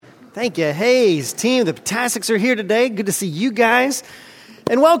Thank you, Hayes team. The Potassics are here today. Good to see you guys.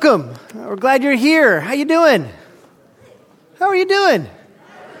 And welcome. We're glad you're here. How you doing? How are you doing?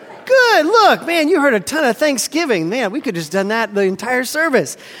 Good. Look, man, you heard a ton of Thanksgiving. Man, we could have just done that the entire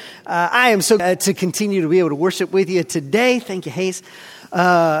service. I am so glad to continue to be able to worship with you today. Thank you, Hayes.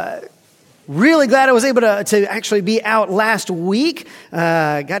 Really glad I was able to actually be out last week.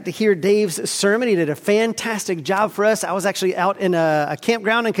 Got to hear Dave's sermon. He did a fantastic job for us. I was actually out in a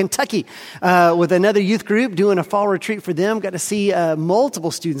campground in Kentucky with another youth group doing a fall retreat for them. Got to see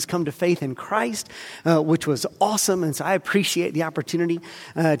multiple students come to faith in Christ, which was awesome. And so I appreciate the opportunity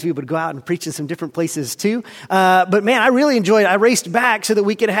to be able to go out and preach in some different places too. But man, I really enjoyed it. I raced back so that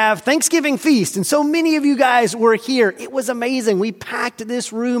we could have Thanksgiving feast. And so many of you guys were here. It was amazing. We packed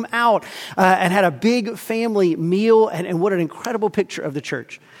this room out. And had a big family meal, and what an incredible picture of the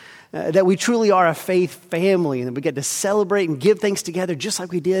church. That we truly are a faith family, and we get to celebrate and give things together just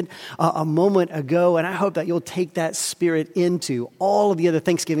like we did a moment ago. And I hope that you'll take that spirit into all of the other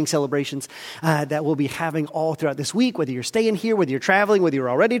Thanksgiving celebrations that we'll be having all throughout this week, whether you're staying here, whether you're traveling, whether you're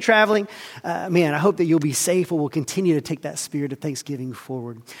already traveling. Man, I hope that you'll be safe, and we'll continue to take that spirit of Thanksgiving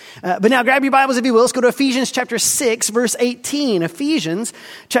forward. But now grab your Bibles, if you will. Let's go to Ephesians chapter 6, verse 18. Ephesians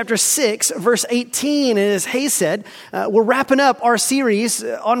chapter 6, verse 18. And as Hayes said, we're wrapping up our series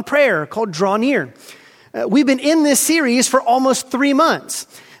on prayer called Draw Near. We've been in this series for almost 3 months.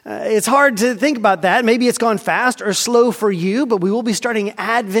 It's hard to think about that. Maybe it's gone fast or slow for you, but we will be starting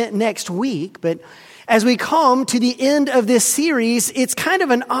Advent next week. But as we come to the end of this series, it's kind of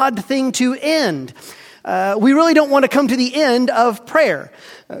an odd thing to end. We really don't want to come to the end of prayer.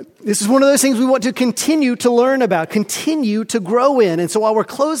 This is one of those things we want to continue to learn about, continue to grow in. And so while we're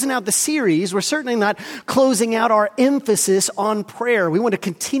closing out the series, we're certainly not closing out our emphasis on prayer. We want to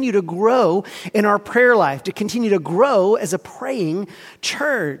continue to grow in our prayer life, to continue to grow as a praying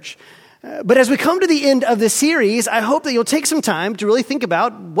church. But as we come to the end of the series, I hope that you'll take some time to really think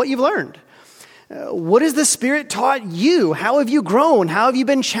about what you've learned. What has the Spirit taught you? How have you grown? How have you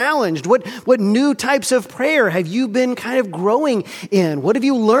been challenged? What new types of prayer have you been kind of growing in? What have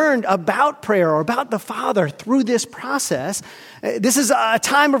you learned about prayer or about the Father through this process? This is a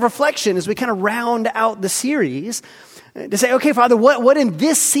time of reflection as we kind of round out the series to say, okay, Father, what in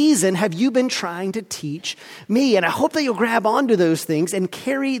this season have you been trying to teach me? And I hope that you'll grab onto those things and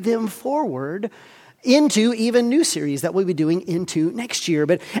carry them forward into even new series that we'll be doing into next year.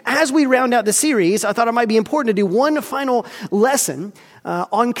 But as we round out the series, I thought it might be important to do one final lesson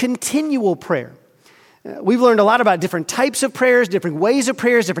on continual prayer. We've learned a lot about different types of prayers, different ways of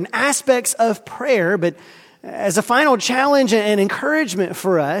prayers, different aspects of prayer. But as a final challenge and encouragement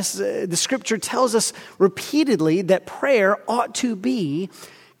for us, the Scripture tells us repeatedly that prayer ought to be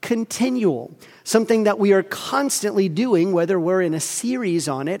continual, something that we are constantly doing, whether we're in a series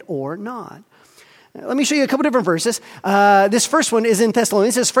on it or not. Let me show you a couple different verses. This first one is in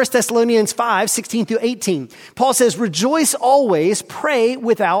Thessalonians. It says 1 Thessalonians 5, 16 through 18. Paul says, rejoice always, pray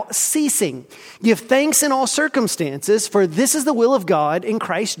without ceasing. Give thanks in all circumstances, for this is the will of God in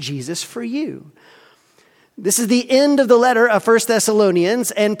Christ Jesus for you. This is the end of the letter of 1 Thessalonians,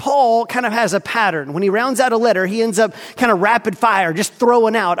 and Paul kind of has a pattern. When he rounds out a letter, he ends up kind of rapid fire, just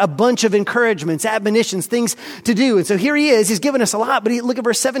throwing out a bunch of encouragements, admonitions, things to do. And so here he is, he's given us a lot, but look at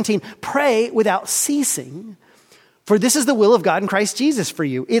verse 17. Pray without ceasing, for this is the will of God in Christ Jesus for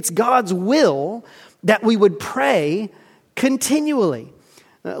you. It's God's will that we would pray continually.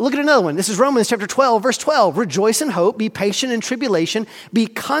 Look at another one. This is Romans chapter 12, verse 12. Rejoice in hope, be patient in tribulation, be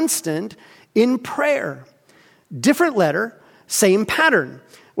constant in prayer. Different letter, same pattern.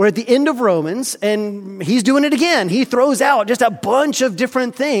 We're at the end of Romans, and he's doing it again. He throws out just a bunch of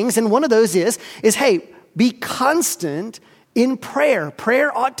different things, and one of those is hey, be constant in prayer.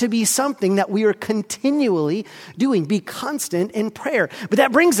 Prayer ought to be something that we are continually doing. Be constant in prayer. But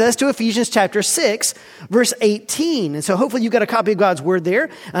that brings us to Ephesians chapter 6, verse 18. And so hopefully you've got a copy of God's word there,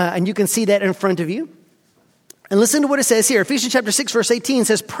 and you can see that in front of you. And listen to what it says here. Ephesians chapter 6, verse 18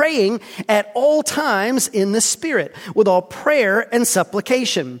 says, praying at all times in the Spirit, with all prayer and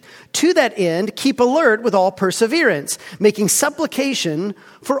supplication. To that end, keep alert with all perseverance, making supplication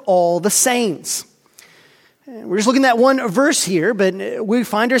for all the saints. We're just looking at one verse here, but we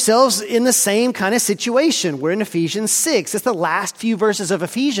find ourselves in the same kind of situation. We're in Ephesians 6. It's the last few verses of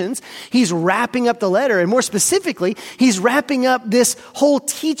Ephesians. He's wrapping up the letter, and more specifically, he's wrapping up this whole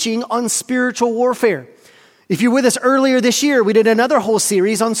teaching on spiritual warfare. If you're with us earlier this year, we did another whole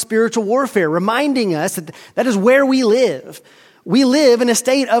series on spiritual warfare, reminding us that that is where we live. We live in a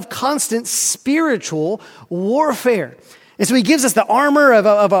state of constant spiritual warfare. And so he gives us the armor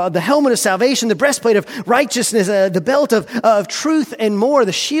of the helmet of salvation, the breastplate of righteousness, the belt of truth and more,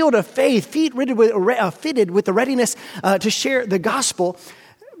 the shield of faith, feet fitted with the readiness to share the gospel.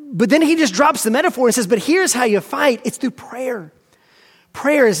 But then he just drops the metaphor and says, but here's how you fight. It's through prayer.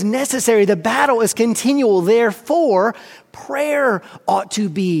 Prayer is necessary. The battle is continual. Therefore, prayer ought to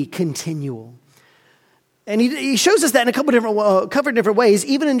be continual. And he shows us that in a couple different ways,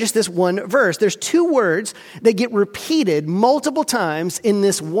 even in just this one verse. There's two words that get repeated multiple times in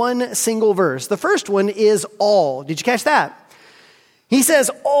this one single verse. The first one is all. Did you catch that? He says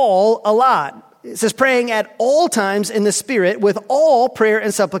all a lot. It says praying at all times in the Spirit with all prayer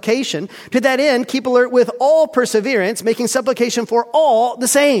and supplication. To that end, keep alert with all perseverance, making supplication for all the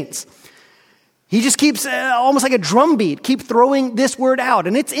saints. He just keeps almost like a drumbeat, keep throwing this word out.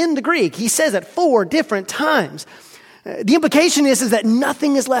 And it's in the Greek. He says it 4 different times. The implication is that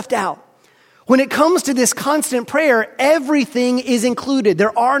nothing is left out. When it comes to this constant prayer, everything is included.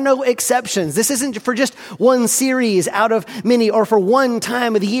 There are no exceptions. This isn't for just one series out of many or for one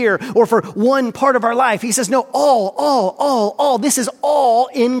time of the year or for one part of our life. He says, no, all. This is all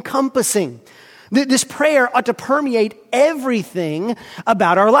encompassing. This prayer ought to permeate everything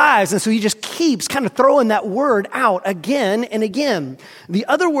about our lives. And so he just keeps kind of throwing that word out again and again. The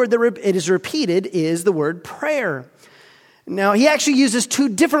other word that it is repeated is the word prayer. Now, he actually uses 2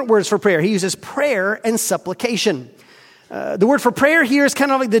 different words for prayer. He uses prayer and supplication. The word for prayer here is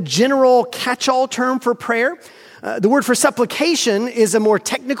kind of like the general catch-all term for prayer. The word for supplication is a more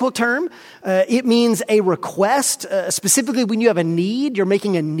technical term. It means a request, specifically when you have a need, you're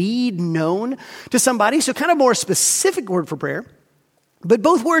making a need known to somebody. So kind of more specific word for prayer. But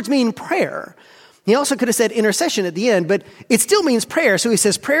both words mean prayer. He also could have said intercession at the end, but it still means prayer. So he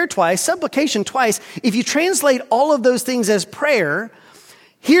says prayer twice, supplication twice. If you translate all of those things as prayer,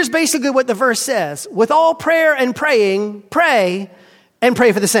 here's basically what the verse says. With all prayer and praying, pray and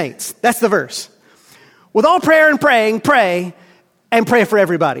pray for the saints. That's the verse. With all prayer and praying, pray and pray for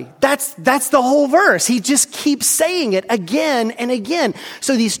everybody. That's the whole verse. He just keeps saying it again and again.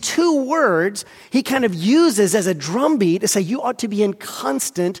 So these 2 words he kind of uses as a drumbeat to say you ought to be in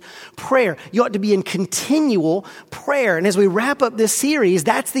constant prayer. You ought to be in continual prayer. And as we wrap up this series,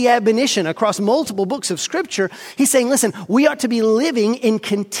 that's the admonition across multiple books of Scripture. He's saying, listen, we ought to be living in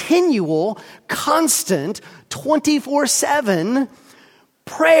continual, constant, 24/7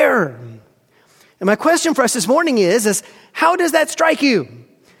 prayer. And my question for us this morning is how does that strike you?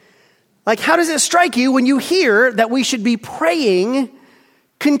 Like, how does it strike you when you hear that we should be praying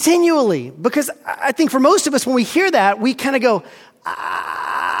continually? Because I think for most of us, when we hear that, we kind of go,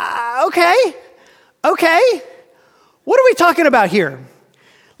 okay. What are we talking about here?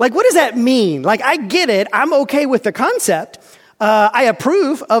 Like, what does that mean? Like, I get it. I'm okay with the concept. I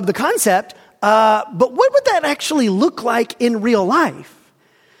approve of the concept. But what would that actually look like in real life?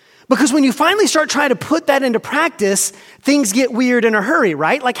 Because when you finally start trying to put that into practice, things get weird in a hurry,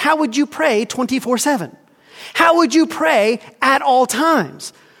 right? Like, how would you pray 24/7? How would you pray at all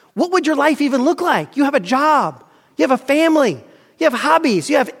times? What would your life even look like? You have a job. You have a family. You have hobbies.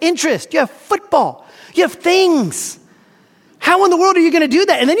 You have interests. You have football. You have things. How in the world are you going to do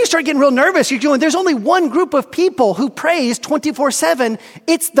that? And then you start getting real nervous. You're going, there's only one group of people who prays 24/7.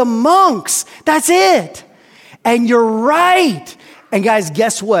 It's the monks. That's it. And you're right. And guys,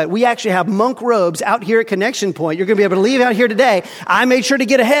 guess what? We actually have monk robes out here at Connection Point. You're going to be able to leave out here today. I made sure to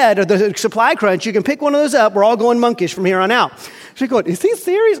get ahead of the supply crunch. You can pick one of those up. We're all going monkish from here on out. So you're going, is he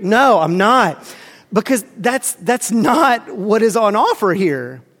serious? No, I'm not. Because that's not what is on offer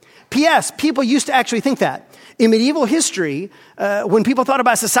here. P.S. People used to actually think that. In medieval history, when people thought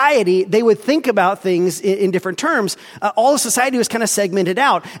about society, they would think about things in different terms. All of society was kind of segmented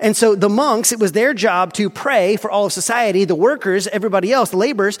out. And so the monks, it was their job to pray for all of society. The workers, everybody else, the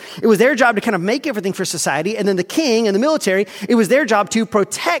laborers, it was their job to kind of make everything for society. And then the king and the military, it was their job to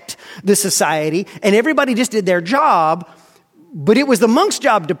protect the society. And everybody just did their job, but it was the monk's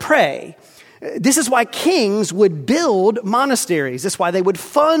job to pray. This is why kings would build monasteries. This is why they would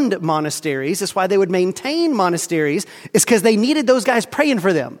fund monasteries. This is why they would maintain monasteries. It's because they needed those guys praying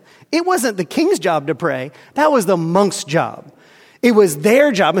for them. It wasn't the king's job to pray. That was the monk's job. It was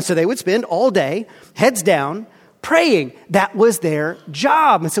their job. And so they would spend all day, heads down, praying. That was their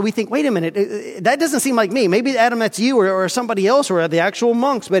job. And so we think, wait a minute, that doesn't seem like me. Maybe, Adam, that's you or somebody else or the actual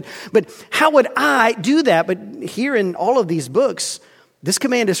monks. But how would I do that? But here in all of these books, this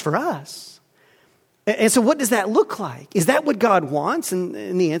command is for us. And so what does that look like? Is that what God wants?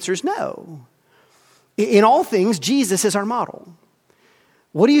 And the answer is no. In all things, Jesus is our model.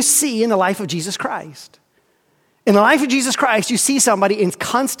 What do you see in the life of Jesus Christ? In the life of Jesus Christ, you see somebody in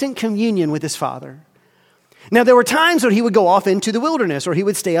constant communion with his Father. Now, there were times when he would go off into the wilderness or he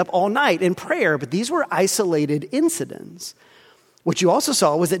would stay up all night in prayer, but these were isolated incidents. What you also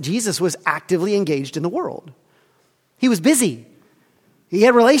saw was that Jesus was actively engaged in the world. He was busy. He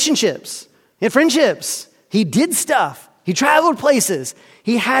had relationships. He had friendships. He did stuff. He traveled places.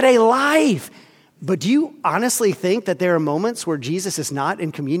 He had a life. But do you honestly think that there are moments where Jesus is not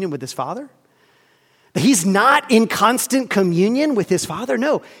in communion with his Father? That he's not in constant communion with his Father?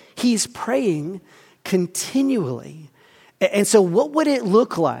 No, he's praying continually. And so what would it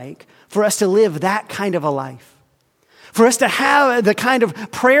look like for us to live that kind of a life? For us to have the kind of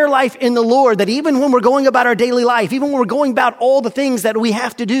prayer life in the Lord that even when we're going about our daily life, even when we're going about all the things that we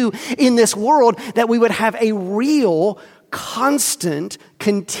have to do in this world, that we would have a real, constant,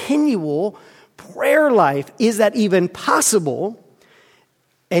 continual prayer life. Is that even possible?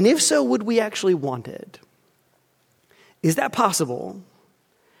 And if so, would we actually want it? Is that possible?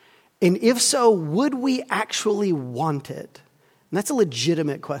 And if so, would we actually want it? And that's a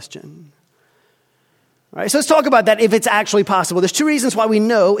legitimate question. All right, so let's talk about that if it's actually possible. There's two reasons why we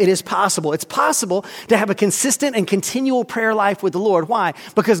know it is possible. It's possible to have a consistent and continual prayer life with the Lord. Why?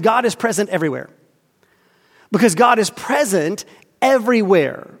 Because God is present everywhere. Because God is present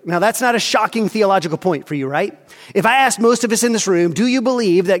everywhere. Now, that's not a shocking theological point for you, right? If I asked most of us in this room, do you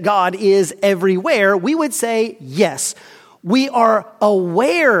believe that God is everywhere? We would say yes. We are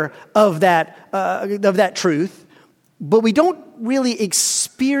aware of that truth, but we don't really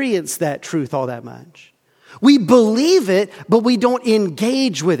experience that truth all that much. We believe it, but we don't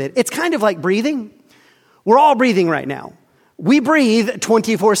engage with it. It's kind of like breathing. We're all breathing right now. We breathe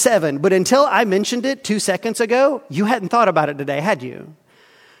 24/7, but until I mentioned it 2 seconds ago, you hadn't thought about it today, had you?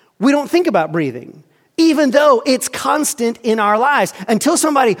 We don't think about breathing, even though it's constant in our lives, until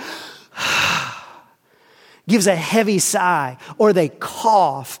somebody gives a heavy sigh, or they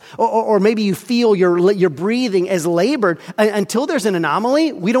cough, or maybe you feel your breathing as labored. Until there's an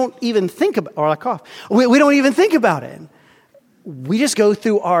anomaly, we don't even think about, or I cough, we don't even think about it. We just go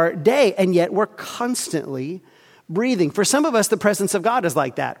through our day, and yet we're constantly breathing. For some of us, the presence of God is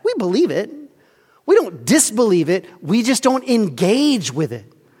like that. We believe it. We don't disbelieve it. We just don't engage with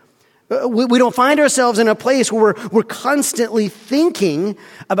it. We don't find ourselves in a place where we're constantly thinking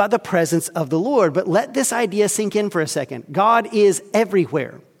about the presence of the Lord. But let this idea sink in for a second. God is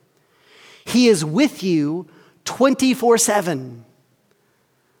everywhere. He is with you 24/7.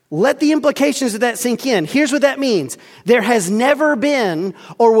 Let the implications of that sink in. Here's what that means. There has never been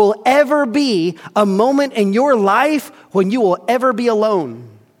or will ever be a moment in your life when you will ever be alone.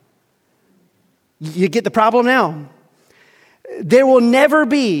 You get the problem now? There will never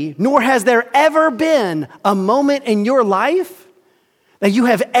be, nor has there ever been, a moment in your life that you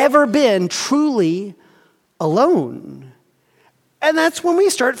have ever been truly alone. And that's when we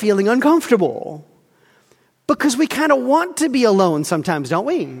start feeling uncomfortable. Because we kind of want to be alone sometimes, don't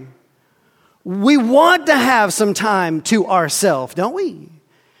we? We want to have some time to ourselves, don't we?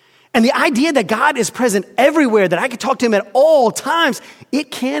 And the idea that God is present everywhere, that I can talk to him at all times,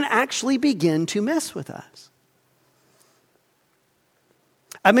 it can actually begin to mess with us.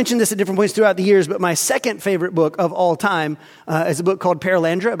 I mentioned this at different points throughout the years, but my second favorite book of all time is a book called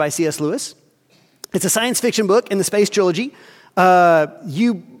Perelandra by C.S. Lewis. It's a science fiction book in the space trilogy.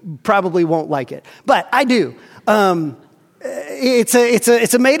 You probably won't like it, but I do. It's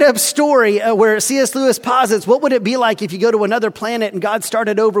a made-up story where C.S. Lewis posits, what would it be like if you go to another planet and God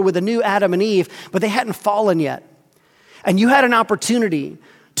started over with a new Adam and Eve, but they hadn't fallen yet, and you had an opportunity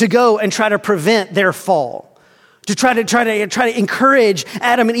to go and try to prevent their fall. To try to encourage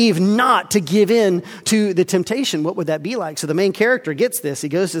Adam and Eve not to give in to the temptation. What would that be like? So the main character gets this. He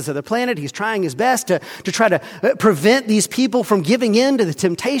goes to this other planet. He's trying his best to try to prevent these people from giving in to the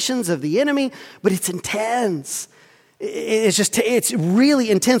temptations of the enemy. But it's intense. It's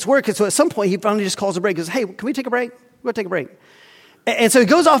really intense work. And so at some point he finally just calls a break. He goes, hey, can we take a break? We'll take a break. And so he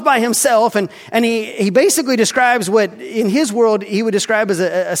goes off by himself, and he basically describes what in his world he would describe as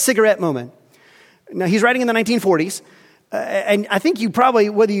a cigarette moment. Now, he's writing in the 1940s, and I think you probably,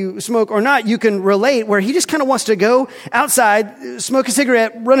 whether you smoke or not, you can relate, where he just kind of wants to go outside, smoke a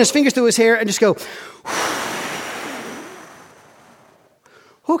cigarette, run his fingers through his hair, and just go,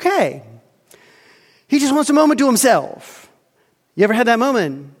 okay. He just wants a moment to himself. You ever had that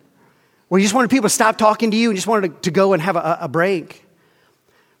moment where you just wanted people to stop talking to you and just wanted to go and have a break?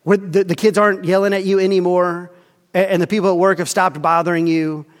 Where the kids aren't yelling at you anymore, and the people at work have stopped bothering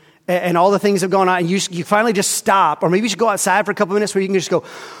you, and all the things have gone on, and you finally just stop, or maybe you should go outside for a couple minutes where you can just go.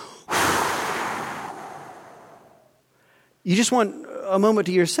 You just want a moment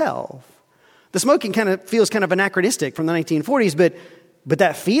to yourself. The smoking kind of feels kind of anachronistic from the 1940s, but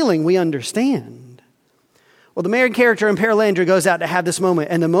that feeling we understand. Well, the main character in Perelandra goes out to have this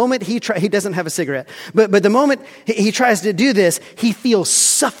moment, and the moment he doesn't have a cigarette, but the moment he tries to do this, he feels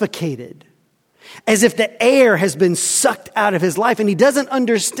suffocated, as if the air has been sucked out of his life, and he doesn't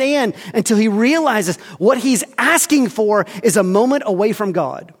understand until he realizes what he's asking for is a moment away from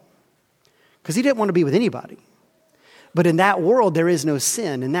God, because he didn't want to be with anybody. But in that world, there is no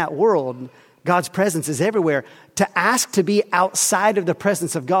sin. In that world, God's presence is everywhere. To ask to be outside of the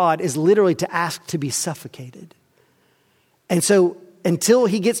presence of God is literally to ask to be suffocated. And so until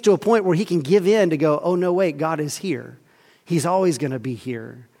he gets to a point where he can give in to go, oh, no, wait, God is here. He's always going to be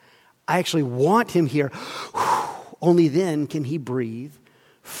here. I actually want him here. Only then can he breathe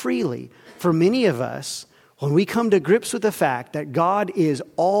freely. For many of us, when we come to grips with the fact that God is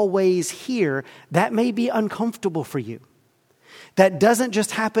always here, that may be uncomfortable for you. That doesn't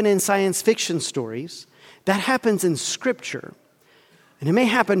just happen in science fiction stories. That happens in Scripture. And it may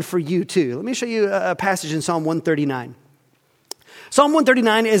happen for you too. Let me show you a passage in Psalm 139. Psalm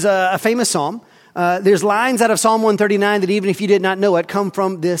 139 is a famous psalm. There's lines out of Psalm 139 that even if you did not know it, come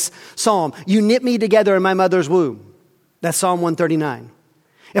from this psalm. You knit me together in my mother's womb. That's Psalm 139.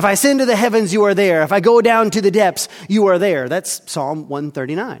 If I ascend to the heavens, you are there. If I go down to the depths, you are there. That's Psalm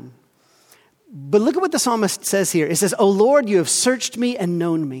 139. But look at what the psalmist says here. It says, O Lord, you have searched me and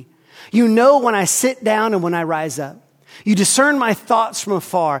known me. You know when I sit down and when I rise up. You discern my thoughts from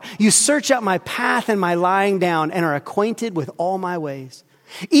afar. You search out my path and my lying down and are acquainted with all my ways.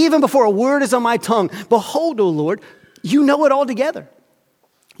 Even before a word is on my tongue, behold, O Lord, you know it altogether.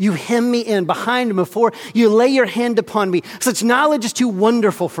 You hem me in behind and before. You lay your hand upon me. Such knowledge is too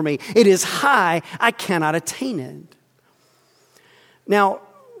wonderful for me. It is high. I cannot attain it. Now,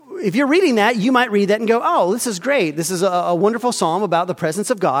 if you're reading that, you might read that and go, oh, this is great. This is a wonderful psalm about the presence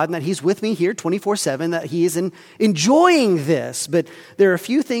of God and that he's with me here 24/7, that he is enjoying this. But there are a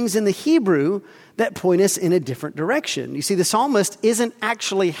few things in the Hebrew that point us in a different direction. You see, the psalmist isn't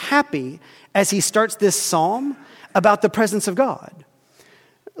actually happy as he starts this psalm about the presence of God.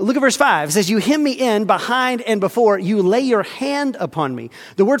 Look at verse 5. It says, you hem me in behind and before. You lay your hand upon me.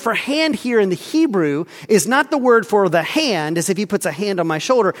 The word for hand here in the Hebrew is not the word for the hand, as if he puts a hand on my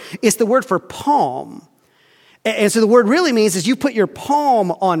shoulder. It's the word for palm. And so the word really means is you put your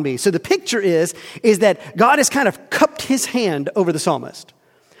palm on me. So the picture is that God has kind of cupped his hand over the psalmist.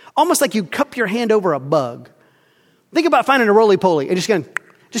 Almost like you cup your hand over a bug. Think about finding a roly-poly and just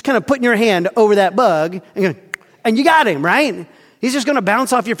kind of putting your hand over that bug and you got him, right? He's just going to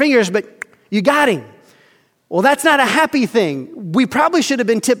bounce off your fingers, but you got him. Well, that's not a happy thing. We probably should have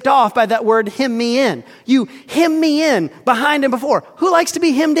been tipped off by that word, hem me in. You hem me in behind and before. Who likes to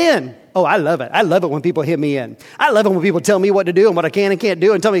be hemmed in? Oh, I love it. I love it when people hem me in. I love it when people tell me what to do and what I can and can't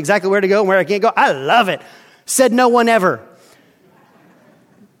do and tell me exactly where to go and where I can't go. I love it. Said no one ever.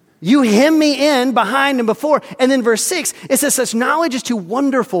 You hem me in behind and before. And then verse 6, it says, such knowledge is too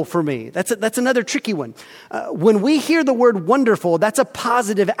wonderful for me. That's another tricky one. When we hear the word wonderful, that's a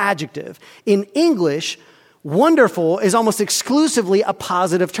positive adjective. In English, wonderful is almost exclusively a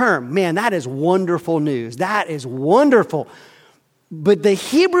positive term. Man, that is wonderful news. That is wonderful. But the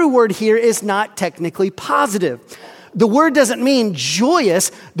Hebrew word here is not technically positive. The word doesn't mean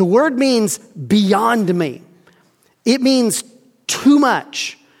joyous. The word means beyond me. It means too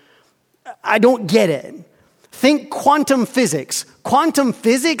much. I don't get it. Think quantum physics. Quantum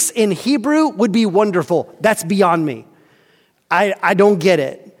physics in Hebrew would be wonderful. That's beyond me. I don't get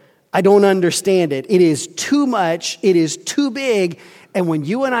it. I don't understand it. It is too much. It is too big. And when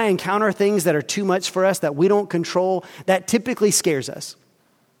you and I encounter things that are too much for us, that we don't control, that typically scares us.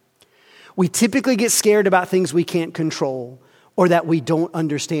 We typically get scared about things we can't control or that we don't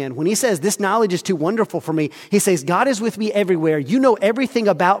understand. When he says, this knowledge is too wonderful for me, he says, God is with me everywhere. You know everything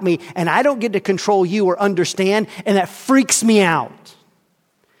about me, and I don't get to control you or understand, and that freaks me out.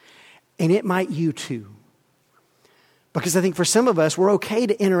 And it might you too. Because I think for some of us, we're okay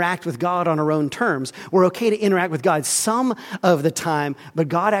to interact with God on our own terms. We're okay to interact with God some of the time, but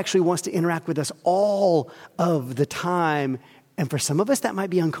God actually wants to interact with us all of the time. And for some of us, that might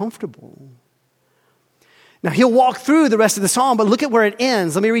be uncomfortable. Now, he'll walk through the rest of the psalm, but look at where it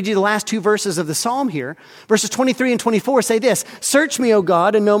ends. Let me read you the last two verses of the psalm here. Verses 23 and 24 say this, search me, O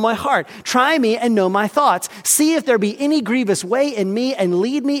God, and know my heart. Try me and know my thoughts. See if there be any grievous way in me and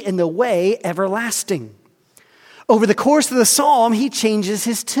lead me in the way everlasting. Over the course of the psalm, he changes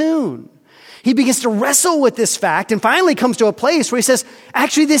his tune. He begins to wrestle with this fact and finally comes to a place where he says,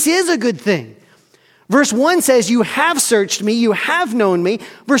 actually, this is a good thing. Verse 1 says, you have searched me, you have known me.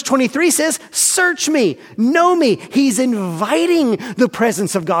 Verse 23 says, search me, know me. He's inviting the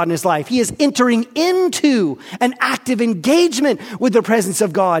presence of God in his life. He is entering into an active engagement with the presence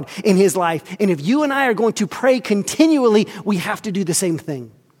of God in his life. And if you and I are going to pray continually, we have to do the same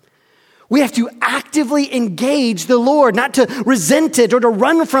thing. We have to actively engage the Lord, not to resent it or to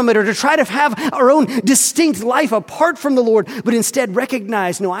run from it or to try to have our own distinct life apart from the Lord, but instead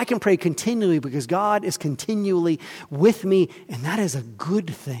recognize, no, I can pray continually because God is continually with me, and that is a good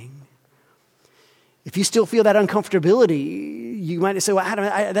thing. If you still feel that uncomfortability, you might say, well, Adam,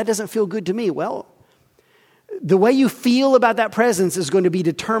 that doesn't feel good to me. Well, the way you feel about that presence is going to be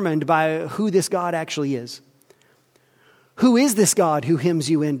determined by who this God actually is. Who is this God who hems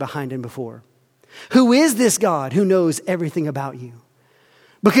you in behind and before? Who is this God who knows everything about you?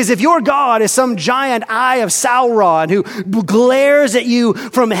 Because if your God is some giant eye of Sauron who glares at you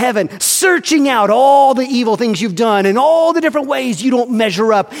from heaven, searching out all the evil things you've done and all the different ways you don't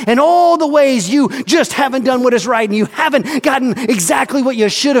measure up and all the ways you just haven't done what is right and you haven't gotten exactly what you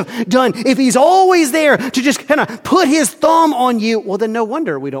should have done, if he's always there to just kind of put his thumb on you, well, then no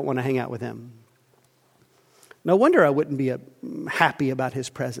wonder we don't want to hang out with him. No wonder I wouldn't be happy about his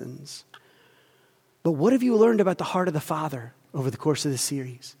presence. But what have you learned about the heart of the Father over the course of this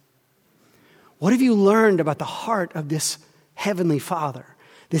series? What have you learned about the heart of this heavenly Father,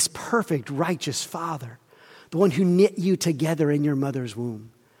 this perfect, righteous Father, the one who knit you together in your mother's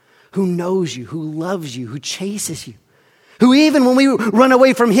womb, who knows you, who loves you, who chases you, who even when we run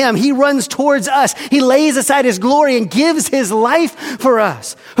away from him, he runs towards us. He lays aside his glory and gives his life for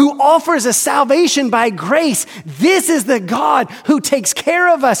us, who offers us salvation by grace. This is the God who takes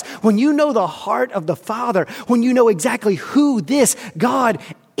care of us. When you know the heart of the Father, when you know exactly who this God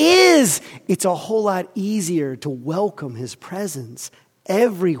is, it's a whole lot easier to welcome his presence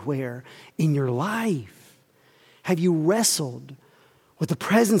everywhere in your life. Have you wrestled with the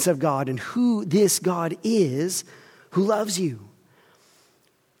presence of God and who this God is who loves you?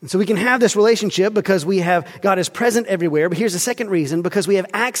 And so we can have this relationship because God is present everywhere. But here's the second reason, because we have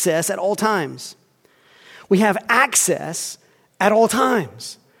access at all times. We have access at all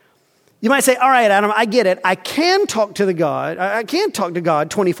times. You might say, all right, Adam, I get it. I can talk to God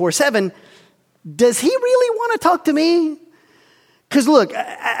 24/7. Does he really want to talk to me? Because look,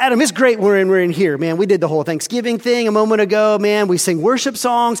 Adam, it's great we're in here, man. We did the whole Thanksgiving thing a moment ago, man. We sing worship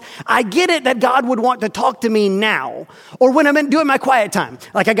songs. I get it that God would want to talk to me now or when I'm doing my quiet time.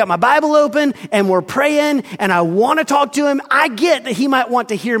 Like I got my Bible open and we're praying and I want to talk to him. I get that he might want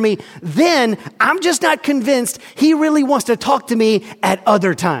to hear me then. I'm just not convinced he really wants to talk to me at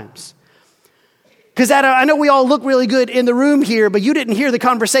other times. Because Adam, I know we all look really good in the room here, but you didn't hear the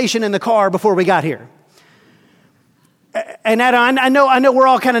conversation in the car before we got here. And Adam, I know we're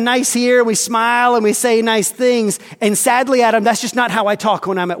all kind of nice here. We smile and we say nice things. And sadly, Adam, that's just not how I talk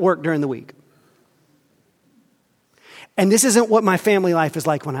when I'm at work during the week. And this isn't what my family life is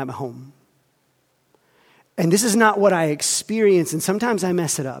like when I'm at home. And this is not what I experience. And sometimes I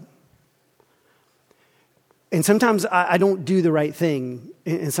mess it up. And sometimes I don't do the right thing.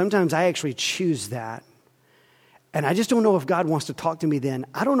 And sometimes I actually choose that. And I just don't know if God wants to talk to me then.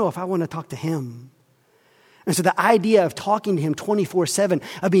 I don't know if I want to talk to him. And so the idea of talking to him 24/7,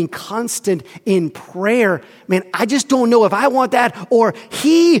 of being constant in prayer, man, I just don't know if I want that or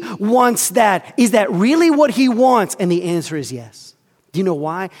he wants that. Is that really what he wants? And the answer is yes. Do you know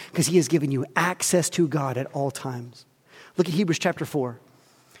why? Because he has given you access to God at all times. Look at Hebrews chapter 4.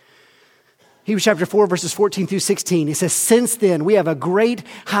 Hebrews chapter 4, verses 14 through 16. It says, since then we have a great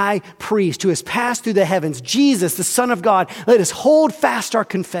high priest who has passed through the heavens, Jesus, the Son of God. Let us hold fast our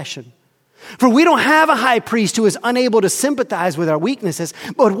confession. For we don't have a high priest who is unable to sympathize with our weaknesses,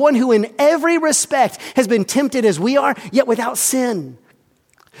 but one who in every respect has been tempted as we are, yet without sin.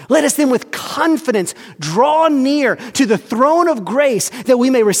 Let us then with confidence draw near to the throne of grace that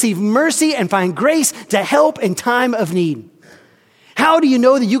we may receive mercy and find grace to help in time of need. How do you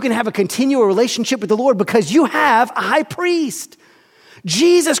know that you can have a continual relationship with the Lord? Because you have a high priest.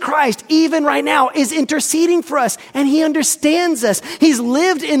 Jesus Christ, even right now, is interceding for us, and he understands us. He's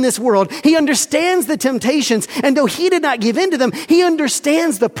lived in this world. He understands the temptations, and though he did not give in to them, he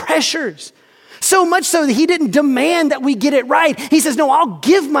understands the pressures. So much so that he didn't demand that we get it right. He says, no, I'll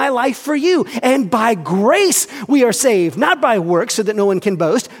give my life for you. And by grace we are saved, not by works so that no one can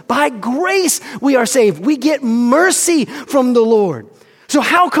boast. By grace we are saved. We get mercy from the Lord. So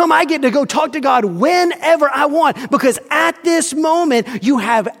how come I get to go talk to God whenever I want? Because at this moment, you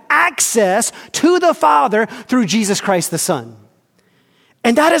have access to the Father through Jesus Christ the Son.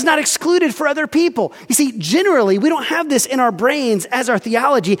 And that is not excluded for other people. You see, generally, we don't have this in our brains as our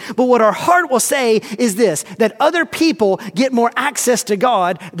theology, but what our heart will say is this, that other people get more access to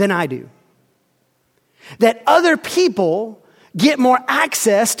God than I do. That other people get more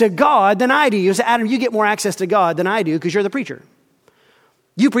access to God than I do. You say, Adam, you get more access to God than I do because you're the preacher.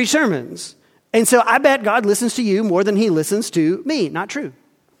 You preach sermons. And so I bet God listens to you more than he listens to me. Not true.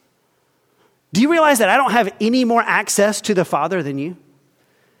 Do you realize that I don't have any more access to the Father than you?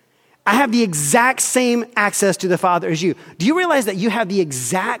 I have the exact same access to the Father as you. Do you realize that you have the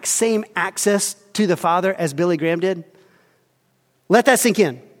exact same access to the Father as Billy Graham did? Let that sink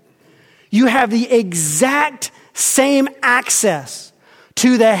in. You have the exact same access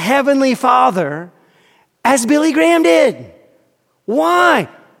to the Heavenly Father as Billy Graham did. Why?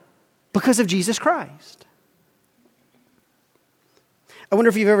 Because of Jesus Christ. I wonder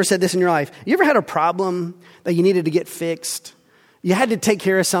if you've ever said this in your life. You ever had a problem that you needed to get fixed? You had to take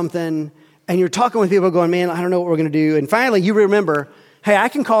care of something, and you're talking with people going, man, I don't know what we're going to do. And finally, you remember, hey, I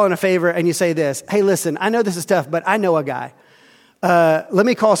can call in a favor, and you say this, hey, listen, I know this is tough, but I know a guy. Let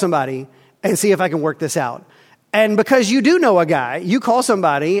me call somebody and see if I can work this out. And because you do know a guy, you call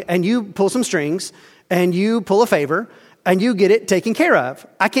somebody, and you pull some strings, and you pull a favor, and you get it taken care of.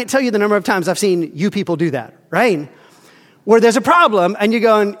 I can't tell you the number of times I've seen you people do that, right? Where there's a problem, and you're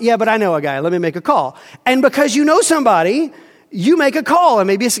going, yeah, but I know a guy. Let me make a call. And because you know somebody, you make a call, and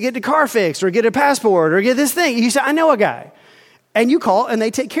maybe it's to get the car fixed or get a passport or get this thing. You say, I know a guy. And you call, and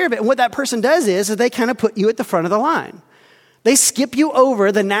they take care of it. And what that person does is they kind of put you at the front of the line. They skip you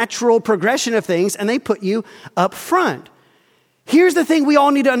over the natural progression of things, and they put you up front. Here's the thing we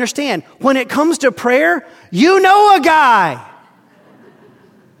all need to understand. When it comes to prayer, you know a guy.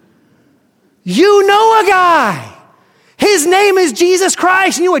 You know a guy. His name is Jesus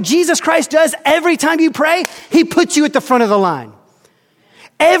Christ. And you know what Jesus Christ does every time you pray? He puts you at the front of the line.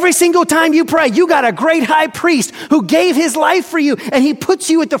 Every single time you pray, you got a great high priest who gave his life for you, and he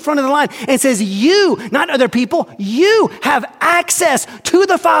puts you at the front of the line and says, you, not other people, you have access to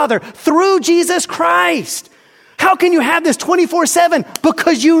the Father through Jesus Christ. How can you have this 24/7?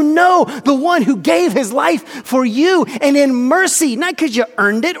 Because you know the one who gave his life for you, and in mercy, not because you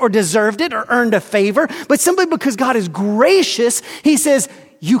earned it or deserved it or earned a favor, but simply because God is gracious. He says,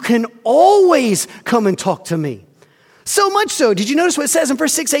 you can always come and talk to me. So much so, did you notice what it says in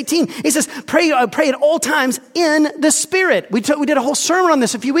verse 6:18? It says, pray at all times in the Spirit. We did a whole sermon on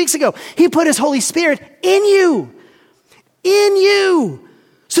this a few weeks ago. He put his Holy Spirit in you,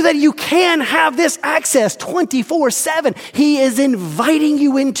 so that you can have this access 24/7. He is inviting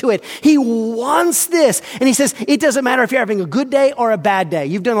you into it. He wants this. And he says, it doesn't matter if you're having a good day or a bad day.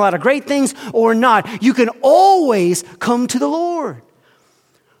 You've done a lot of great things or not. You can always come to the Lord.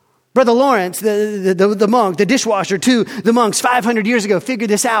 Brother Lawrence, the monk, the dishwasher to the monks 500 years ago, figured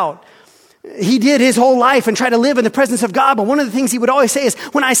this out. He did his whole life and tried to live in the presence of God. But one of the things he would always say is,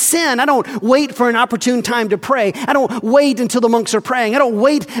 when I sin, I don't wait for an opportune time to pray. I don't wait until the monks are praying. I don't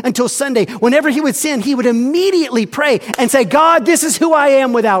wait until Sunday. Whenever he would sin, he would immediately pray and say, God, this is who I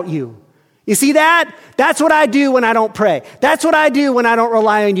am without you. You see that? That's what I do when I don't pray. That's what I do when I don't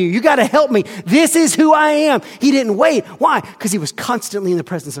rely on you. You got to help me. This is who I am. He didn't wait. Why? Because he was constantly in the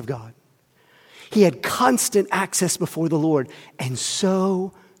presence of God. He had constant access before the Lord. And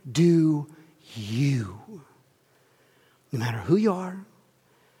so do you. No matter who you are,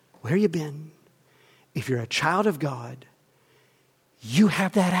 where you've been, if you're a child of God, you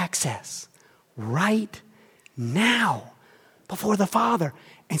have that access right now before the Father.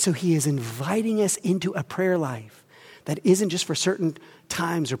 And so he is inviting us into a prayer life that isn't just for certain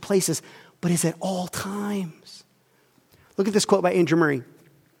times or places, but is at all times. Look at this quote by Andrew Murray.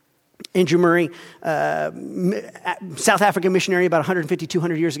 Andrew Murray, South African missionary about 150,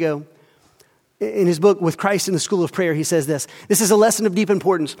 200 years ago. In his book, With Christ in the School of Prayer, he says this. This is a lesson of deep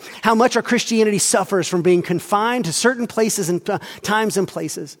importance. How much our Christianity suffers from being confined to certain places and times and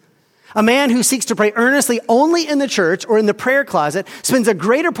places. A man who seeks to pray earnestly only in the church or in the prayer closet spends a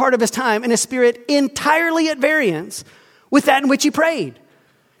greater part of his time in a spirit entirely at variance with that in which he prayed.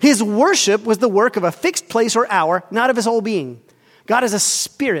 His worship was the work of a fixed place or hour, not of his whole being. God is a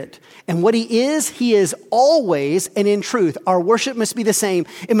spirit, and what he is always and in truth. Our worship must be the same.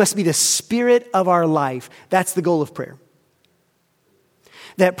 It must be the spirit of our life. That's the goal of prayer.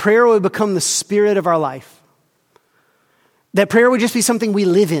 That prayer would become the spirit of our life. That prayer would just be something we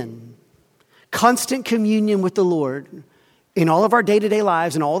live in. Constant communion with the Lord in all of our day-to-day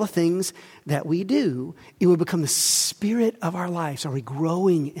lives and all the things that we do. It would become the spirit of our lives. Are we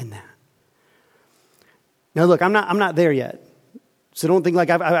growing in that? Now look, I'm not there yet. So don't think like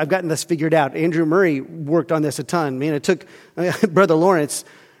I've gotten this figured out. Andrew Murray worked on this a ton. Man, it took Brother Lawrence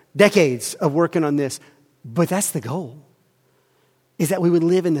decades of working on this. But that's the goal, is that we would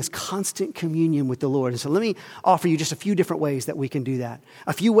live in this constant communion with the Lord. And so let me offer you just a few different ways that we can do that.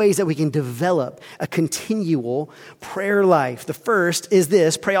 A few ways that we can develop a continual prayer life. The first is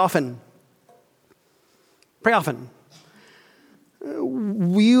this: pray often. Pray often.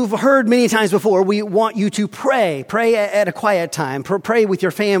 You've heard many times before, we want you to pray. Pray at a quiet time. Pray with your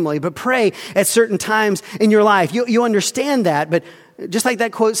family, but pray at certain times in your life. You understand that, but just like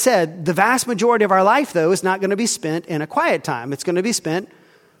that quote said, the vast majority of our life, though, is not going to be spent in a quiet time. It's going to be spent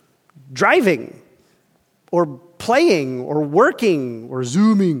driving or playing or working or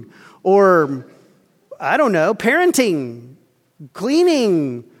Zooming or, I don't know, parenting,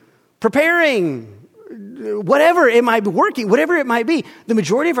 cleaning, preparing, whatever it might be, working, whatever it might be. The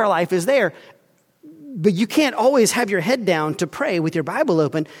majority of our life is there. But you can't always have your head down to pray with your Bible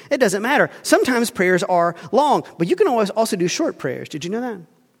open. It doesn't matter. Sometimes prayers are long, but you can always also do short prayers. Did you know that?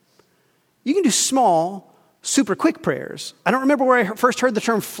 You can do small, super quick prayers. I don't remember where I first heard the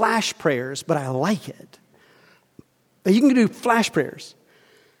term flash prayers, but I like it. But you can do flash prayers.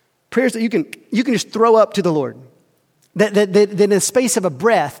 Prayers that you can just throw up to the Lord. That in the space of a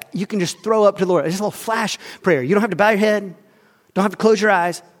breath, you can just throw up to the Lord. Just a little flash prayer. You don't have to bow your head. Don't have to close your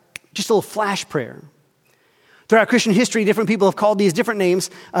eyes. Just a little flash prayer. Throughout Christian history, different people have called these different names.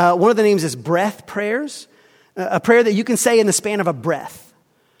 One of the names is breath prayers, a prayer that you can say in the span of a breath.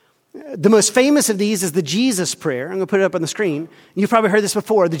 The most famous of these is the Jesus prayer. I'm going to put it up on the screen. You've probably heard this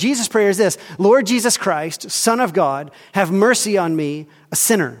before. The Jesus prayer is this: Lord Jesus Christ, Son of God, have mercy on me, a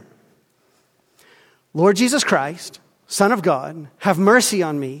sinner. Lord Jesus Christ, Son of God, have mercy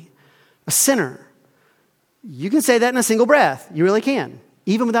on me, a sinner. You can say that in a single breath. You really can,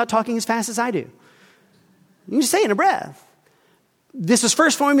 even without talking as fast as I do. You can just say it in a breath. This was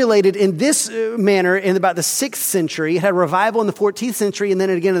first formulated in this manner in about the 6th century. It had a revival in the 14th century and then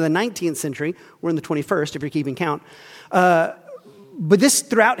again in the 19th century. We're in the 21st, if you're keeping count. But this,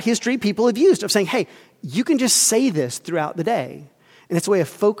 throughout history, people have used of saying, hey, you can just say this throughout the day. And it's a way of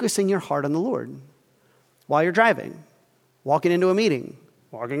focusing your heart on the Lord while you're driving, walking into a meeting,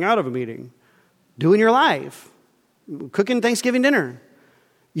 walking out of a meeting, doing your life, cooking Thanksgiving dinner.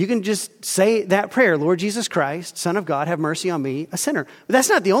 You can just say that prayer: Lord Jesus Christ, Son of God, have mercy on me, a sinner. But that's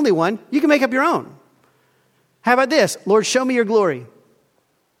not the only one. You can make up your own. How about this? Lord, show me your glory.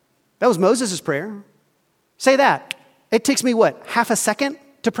 That was Moses' prayer. Say that. It takes me, what, half a second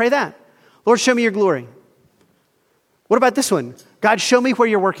to pray that? Lord, show me your glory. What about this one? God, show me where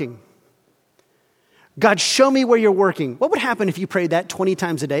you're working. God, show me where you're working. What would happen if you prayed that 20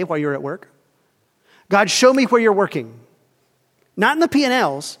 times a day while you're at work? God, show me where you're working. Not in the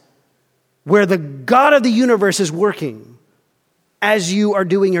P&Ls, where the God of the universe is working as you are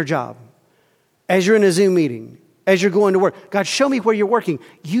doing your job, as you're in a Zoom meeting, as you're going to work. God, show me where you're working.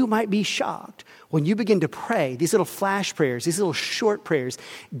 You might be shocked when you begin to pray these little flash prayers, these little short prayers,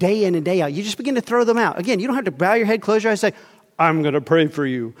 day in and day out. You just begin to throw them out. Again, you don't have to bow your head, close your eyes, and say, I'm going to pray for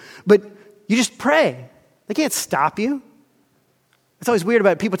you. But you just pray. They can't stop you. It's always weird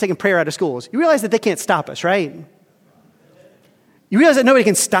about people taking prayer out of schools. You realize that they can't stop us, right? You realize that nobody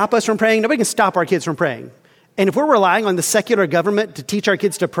can stop us from praying? Nobody can stop our kids from praying. And if we're relying on the secular government to teach our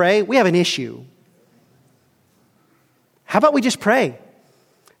kids to pray, we have an issue. How about we just pray?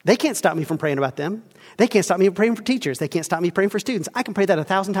 They can't stop me from praying about them. They can't stop me from praying for teachers. They can't stop me praying for students. I can pray that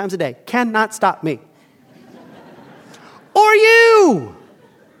 1,000 times a day. Cannot stop me. Or you!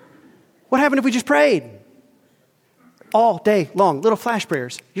 What happened if we just prayed? All day long, little flash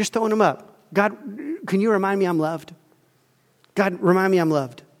prayers. You're just throwing them up. God, can you remind me I'm loved? God, remind me I'm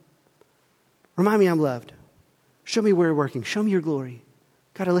loved. Remind me I'm loved. Show me where you're working. Show me your glory.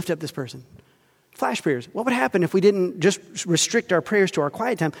 God, I lift up this person. Flash prayers. What would happen if we didn't just restrict our prayers to our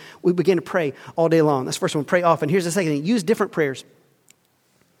quiet time? We begin to pray all day long. That's the first one. Pray often. Here's the second thing. Use different prayers.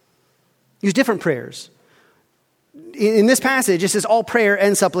 Use different prayers. In this passage, it says all prayer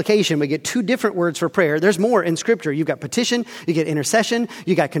and supplication. We get 2 different words for prayer. There's more in Scripture. You've got petition, you get intercession,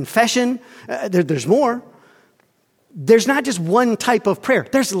 you got confession. There's more. There's not just one type of prayer.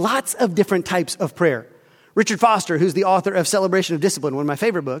 There's lots of different types of prayer. Richard Foster, who's the author of Celebration of Discipline, one of my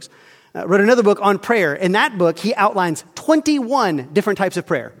favorite books, wrote another book on prayer. In that book, he outlines 21 different types of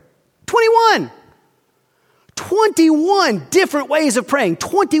prayer. 21! 21 different ways of praying,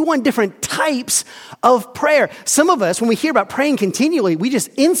 21 different types of prayer. Some of us, when we hear about praying continually, we just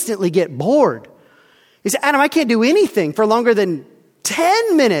instantly get bored. You say, Adam, I can't do anything for longer than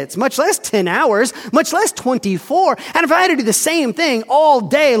 10 minutes, much less 10 hours, much less 24. And if I had to do the same thing all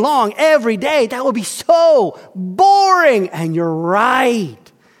day long, every day, that would be so boring. And you're right.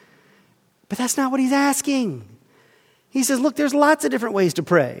 But that's not what he's asking. He says, look, there's lots of different ways to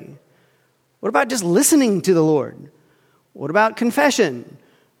pray. What about just listening to the Lord? What about confession?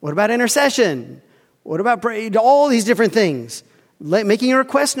 What about intercession? What about all these different things? Making your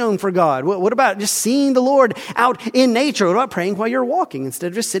request known for God. What about just seeing the Lord out in nature? What about praying while you're walking instead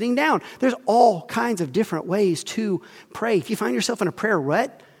of just sitting down? There's all kinds of different ways to pray. If you find yourself in a prayer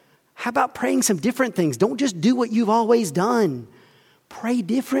rut, how about praying some different things? Don't just do what you've always done. Pray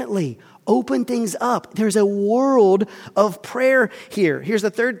differently. Open things up. There's a world of prayer here. Here's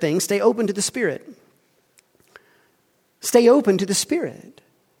the third thing. Stay open to the Spirit. Stay open to the Spirit.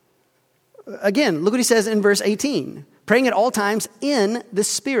 Again, look what he says in verse 18. Praying at all times in the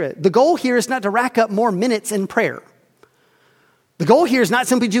Spirit. The goal here is not to rack up more minutes in prayer. The goal here is not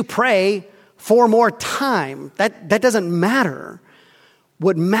simply to pray for more time. That doesn't matter.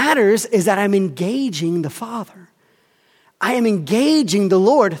 What matters is that I'm engaging the Father. I am engaging the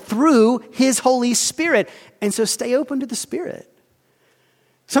Lord through His Holy Spirit. And so stay open to the Spirit.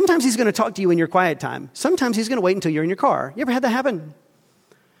 Sometimes He's going to talk to you in your quiet time. Sometimes He's going to wait until you're in your car. You ever had that happen?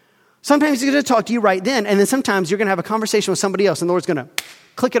 Sometimes He's going to talk to you right then, and then sometimes you're going to have a conversation with somebody else, and the Lord's going to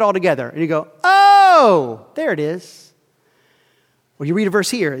click it all together. And you go, oh, there it is. Or you read a verse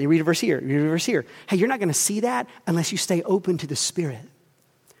here, you read a verse here, you read a verse here. Hey, you're not going to see that unless you stay open to the Spirit.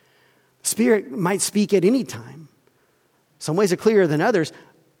 The Spirit might speak at any time. Some ways are clearer than others,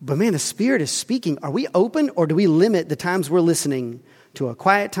 but man, the Spirit is speaking. Are we open, or do we limit the times we're listening to a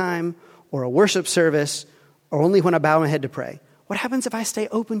quiet time or a worship service, or only when I bow my head to pray? What happens if I stay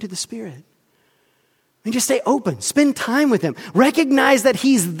open to the Spirit? I mean, just stay open. Spend time with Him. Recognize that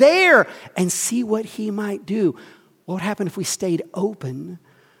He's there and see what He might do. What would happen if we stayed open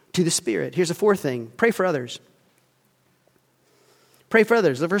to the Spirit? Here's a fourth thing. Pray for others. Pray for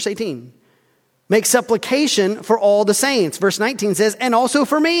others. Verse 18. Make supplication for all the saints. Verse 19 says, and also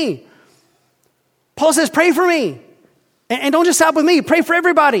for me. Paul says, pray for me. And don't just stop with me. Pray for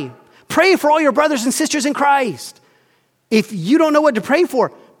everybody. Pray for all your brothers and sisters in Christ. If you don't know what to pray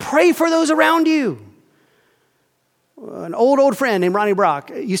for those around you. An old friend named Ronnie Brock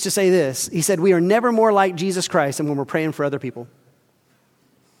used to say this. He said, we are never more like Jesus Christ than when we're praying for other people.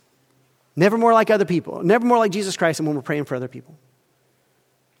 Never more like other people. Never more like Jesus Christ than when we're praying for other people.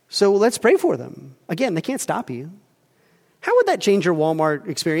 So let's pray for them. Again, they can't stop you. How would that change your Walmart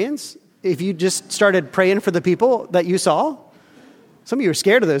experience if you just started praying for the people that you saw? Some of you are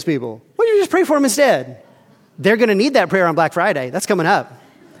scared of those people. Why don't you just pray for them instead? They're going to need that prayer on Black Friday. That's coming up.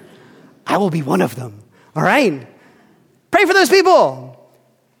 I will be one of them. All right? Pray for those people.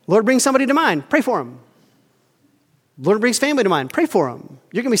 Lord brings somebody to mind. Pray for them. Lord brings family to mind. Pray for them.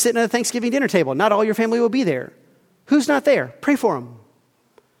 You're going to be sitting at a Thanksgiving dinner table. Not all your family will be there. Who's not there? Pray for them.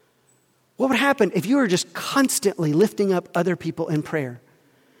 What would happen if you were just constantly lifting up other people in prayer?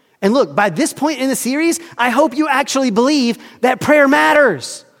 And look, by this point in the series, I hope you actually believe that prayer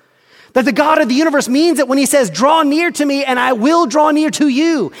matters. That the God of the universe means it when He says, draw near to me and I will draw near to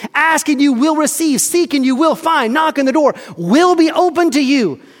you. Ask and you will receive. Seek and you will find. Knock on the door will be open to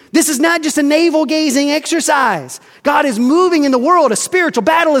you. This is not just a navel-gazing exercise. God is moving in the world. A spiritual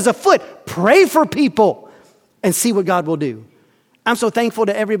battle is afoot. Pray for people and see what God will do. I'm so thankful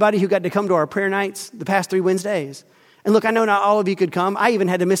to everybody who got to come to our prayer nights the past 3 Wednesdays. And look, I know not all of you could come. I even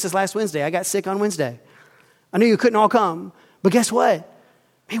had to miss this last Wednesday. I got sick on Wednesday. I knew you couldn't all come. But guess what?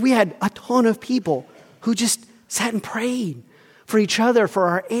 Man, we had a ton of people who just sat and prayed for each other, for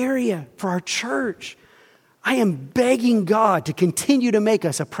our area, for our church. I am begging God to continue to make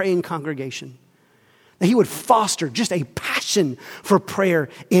us a praying congregation. That He would foster just a passion for prayer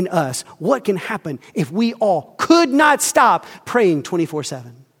in us. What can happen if we all could not stop praying 24/7?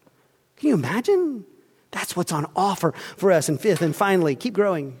 Can you imagine? That's what's on offer for us. And fifth and finally, keep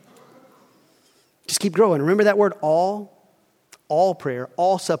growing. Just keep growing. Remember that word all prayer,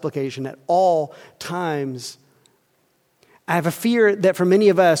 all supplication at all times. I have a fear that for many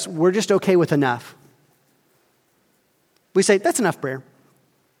of us, we're just okay with enough. We say, that's enough prayer.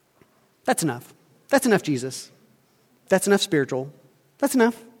 That's enough. That's enough, Jesus. That's enough spiritual. That's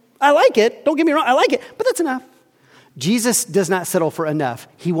enough. I like it. Don't get me wrong. I like it, but that's enough. Jesus does not settle for enough.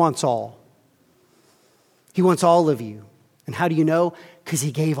 He wants all. He wants all of you. And how do you know? Because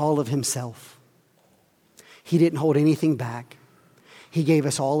He gave all of Himself. He didn't hold anything back. He gave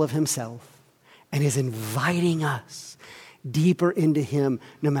us all of Himself and is inviting us deeper into Him.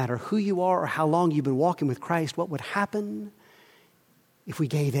 No matter who you are or how long you've been walking with Christ, what would happen if we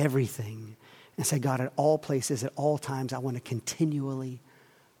gave everything and say, God, at all places, at all times, I want to continually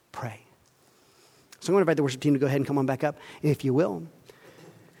pray. So I'm going to invite the worship team to go ahead and come on back up, if you will.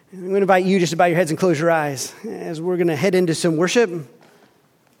 I'm going to invite you just to bow your heads and close your eyes as we're going to head into some worship.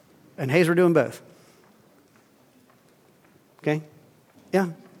 And Hayes, we're doing both. Okay? Yeah.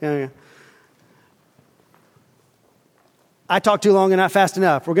 I talked too long and not fast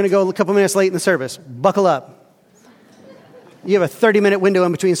enough. We're going to go a couple minutes late in the service. Buckle up. You have a 30-minute window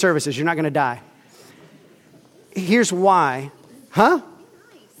in between services. You're not going to die. Here's why. Huh?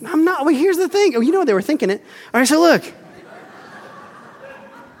 I'm not. Well, here's the thing. Oh, you know they were thinking it. All right, so look.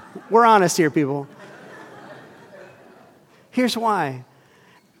 We're honest here, people. Here's why.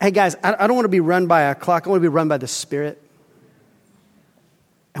 Hey, guys, I don't want to be run by a clock. I want to be run by the Spirit.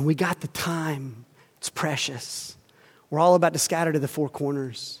 And we got the time. It's precious. We're all about to scatter to the four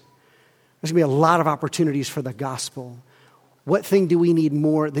corners. There's going to be a lot of opportunities for the gospel. What thing do we need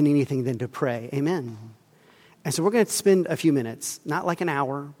more than anything than to pray? Amen. And so we're going to spend a few minutes, not like an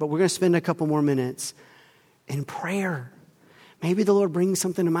hour, but we're going to spend a couple more minutes in prayer. Maybe the Lord brings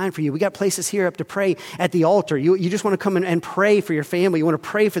something to mind for you. We got places here up to pray at the altar. You just want to come in and pray for your family. You want to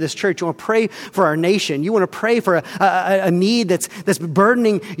pray for this church. You want to pray for our nation. You want to pray for a need that's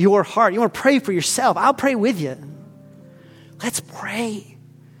burdening your heart. You want to pray for yourself. I'll pray with you. Let's pray.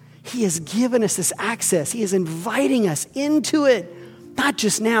 He has given us this access. He is inviting us into it, not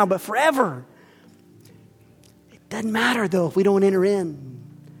just now, but forever. It doesn't matter, though, if we don't enter in.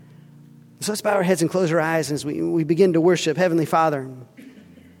 So let's bow our heads and close our eyes as we begin to worship. Heavenly Father,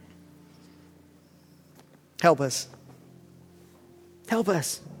 help us. Help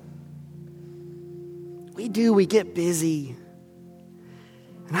us. We get busy.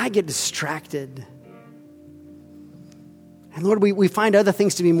 And I get distracted. And Lord, we find other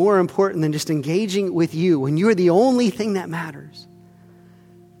things to be more important than just engaging with you when you're the only thing that matters.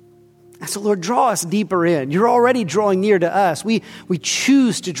 And so, Lord, draw us deeper in. You're already drawing near to us. We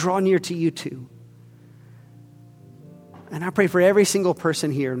choose to draw near to you too. And I pray for every single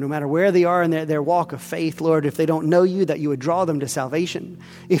person here, no matter where they are in their walk of faith, Lord, if they don't know you, that you would draw them to salvation.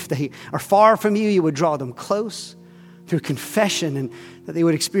 If they are far from you, you would draw them close through confession, and that they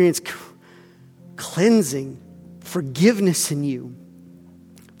would experience cleansing, forgiveness in you.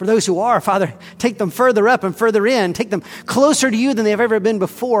 For those who are, Father, take them further up and further in. Take them closer to you than they've ever been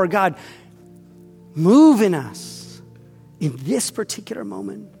before. God, move in us in this particular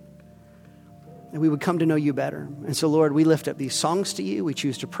moment, that we would come to know you better. And so, Lord, we lift up these songs to you. We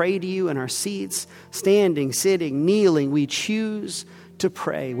choose to pray to you in our seats, standing, sitting, kneeling. We choose to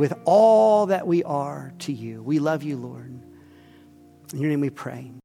pray with all that we are to you. We love you, Lord. In your name we pray.